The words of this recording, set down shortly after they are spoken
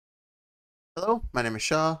Hello, my name is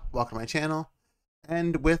Shaw. Welcome to my channel.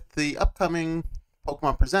 And with the upcoming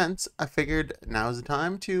Pokemon Presents, I figured now is the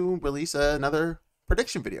time to release another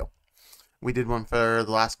prediction video. We did one for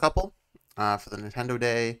the last couple, for the Nintendo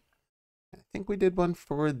Day. I think we did one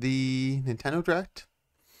for the Nintendo Direct.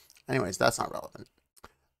 Anyways, that's not relevant.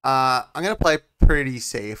 I'm going to play pretty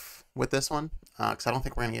safe with this one, because I don't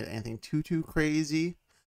think we're going to get anything too crazy.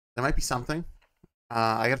 There might be something.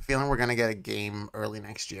 I got a feeling we're going to get a game early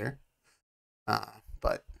next year.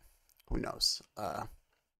 But who knows?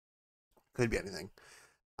 Could be anything.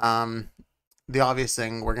 Um, the obvious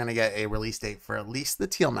thing, we're gonna get a release date for at least the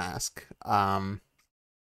Teal Mask.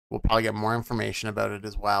 We'll probably get more information about it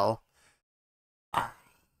as well. I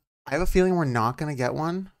have a feeling we're not gonna get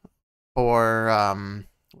one for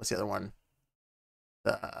what's the other one?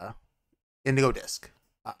 The Indigo Disc.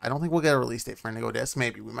 I don't think we'll get a release date for Indigo Disc.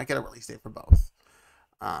 Maybe we might get a release date for both.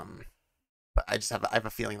 Um, but I have a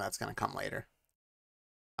feeling that's gonna come later.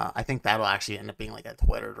 I think that'll actually end up being like a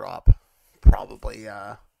Twitter drop, probably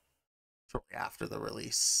shortly after the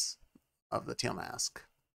release of the Teal Mask.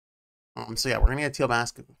 So yeah, we're gonna get Teal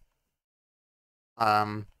Mask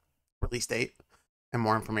um, release date and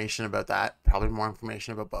more information about that. Probably more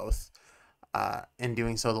information about both. In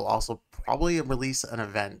doing so, they'll also probably release an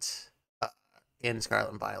event in Scarlet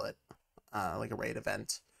and Violet, like a raid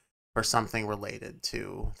event or something related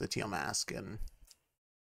to the Teal Mask and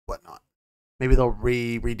whatnot. Maybe they'll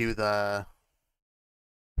redo the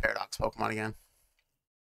Paradox Pokemon again.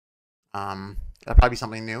 That'll probably be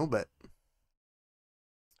something new, but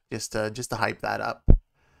just to hype that up.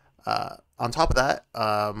 On top of that,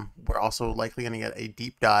 we're also likely going to get a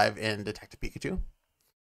deep dive in Detective Pikachu,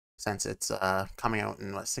 since it's coming out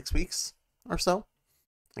in what, 6 weeks or so.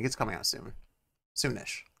 I think it's coming out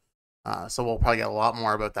soonish. So we'll probably get a lot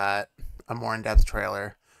more about that, a more in-depth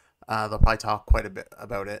trailer. They'll probably talk quite a bit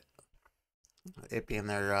about it being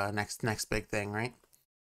their next big thing, right?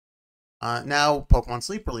 Now, Pokemon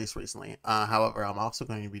Sleep released recently. However, I'm also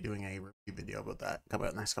going to be doing a review video about that coming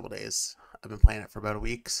out in the next couple days. I've been playing it for about a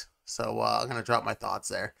week, so I'm gonna drop my thoughts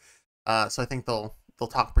there. So I think they'll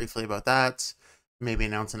talk briefly about that. Maybe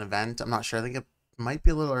announce an event. I'm not sure. I think it might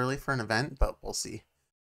be a little early for an event, but we'll see.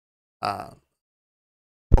 Uh,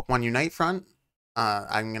 Pokemon Unite front.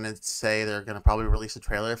 I'm gonna say they're gonna probably release a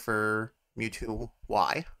trailer for Mewtwo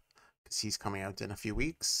Y, because he's coming out in a few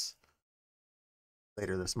weeks,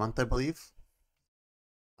 later this month, I believe.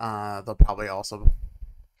 They'll probably also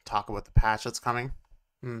talk about the patch that's coming.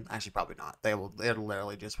 Actually, probably not. It'll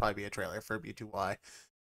literally just probably be a trailer for B2Y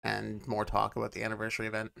and more talk about the anniversary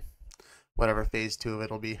event, whatever phase 2 of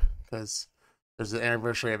it'll be, because there's the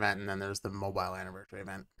anniversary event and then there's the mobile anniversary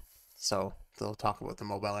event. So they'll talk about the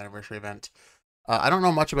mobile anniversary event. I don't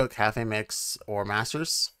know much about Cafe Mix or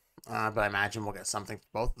Masters, but I imagine we'll get something for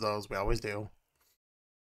both of those. We always do.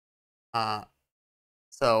 Uh,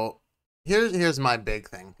 so here's my big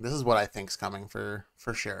thing. This is what I think's coming for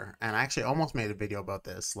sure. And I actually almost made a video about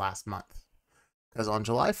this last month, because on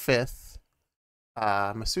July 5th,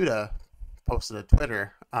 Masuda posted a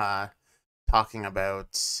Twitter talking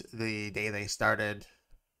about the day they started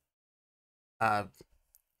uh,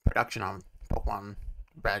 production on Pokemon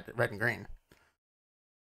Red and Green,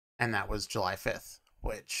 and that was July 5th,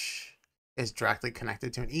 which is directly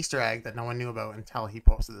connected to an Easter egg that no one knew about until he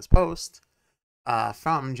posted this post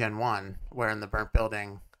from Gen 1, where in the burnt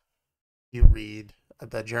building you read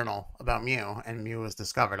the journal about Mew, and Mew was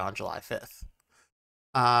discovered on July 5th.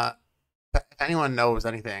 If anyone knows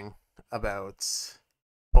anything about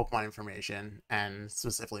Pokemon information, and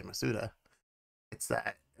specifically Masuda, it's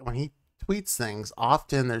that when he tweets things,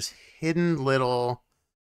 often there's hidden little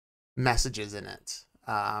messages in it.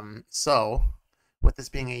 So, with this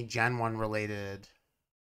being a Gen 1 related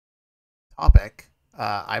topic,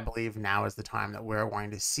 I believe now is the time that we're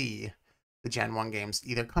going to see the Gen 1 games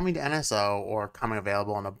either coming to NSO or coming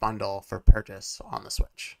available in a bundle for purchase on the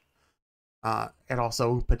Switch. It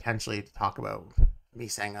also potentially talk about me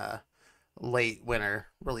saying a late winter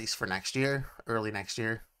release for next year, early next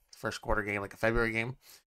year, first quarter game, like a February game.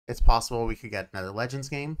 It's possible we could get another Legends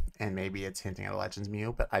game, and maybe it's hinting at a Legends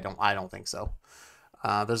Mew, but I don't think so.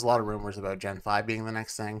 There's a lot of rumors about Gen 5 being the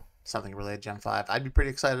next thing, something related to Gen 5. I'd be pretty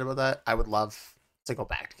excited about that. I would love to go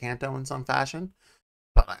back to Kanto in some fashion,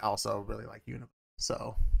 but I also really like Unova.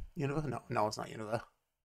 So, Unova? No, it's not Unova.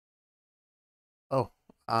 Oh,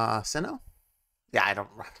 Sinnoh? Yeah, I don't.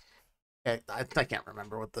 I can't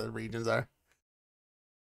remember what the regions are.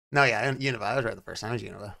 No, yeah, Unova. I was right the first time. It was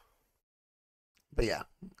Unova. But yeah,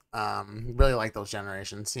 really like those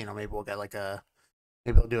generations. Maybe we'll get like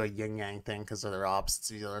maybe they'll do a yin yang thing because they're opposites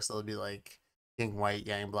of each other. So it'll be like yin white,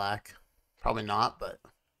 yang black. Probably not, but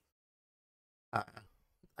Uh,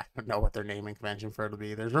 I don't know what their naming convention for it will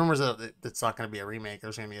be. There's rumors that it's not going to be a remake.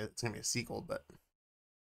 It's going to be a sequel, but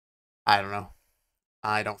I don't know.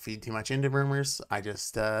 I don't feed too much into rumors. I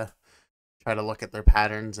just try to look at their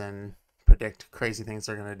patterns and predict crazy things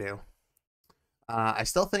they're going to do. I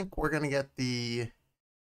still think we're going to get the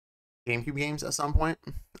GameCube games at some point.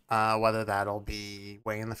 Whether that'll be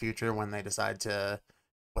way in the future when they decide to,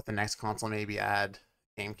 with the next console, maybe add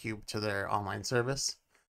GameCube to their online service.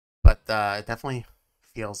 But it definitely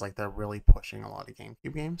feels like they're really pushing a lot of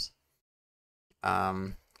GameCube games.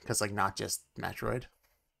 Because like not just Metroid.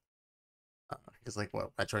 Because like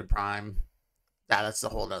what Metroid Prime. Yeah, that's a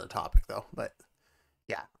whole other topic though. But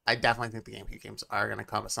yeah, I definitely think the GameCube games are gonna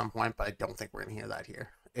come at some point, but I don't think we're gonna hear that here.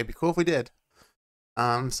 It'd be cool if we did.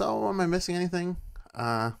 So am I missing anything?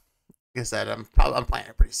 Like I said, I'm playing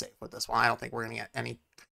it pretty safe with this one. I don't think we're gonna get any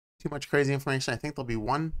too much crazy information. I think there'll be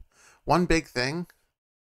one big thing,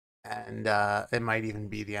 and it might even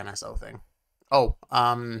be the NSO thing. Oh,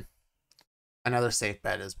 another safe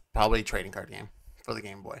bet is probably trading card game for the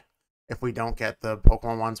Game Boy. If we don't get the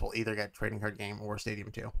Pokemon ones, we'll either get trading card game or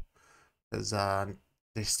Stadium 2. Because the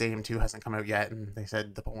Stadium 2 hasn't come out yet, and they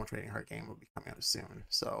said the Pokemon trading card game will be coming out soon.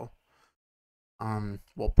 So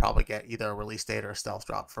we'll probably get either a release date or a stealth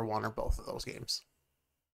drop for one or both of those games.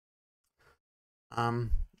 But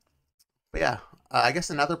yeah, I guess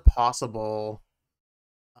another possible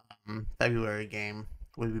February game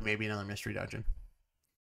would be maybe another Mystery Dungeon.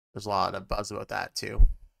 There's a lot of buzz about that too.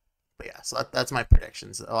 But yeah, so that's my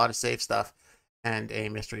predictions. A lot of safe stuff and a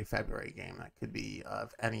mystery February game that could be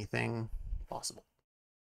of anything possible.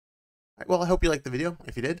 All right, well, I hope you liked the video.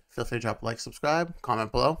 If you did, feel free to drop a like, subscribe,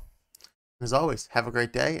 comment below. As always, have a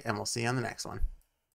great day, and we'll see you on the next one.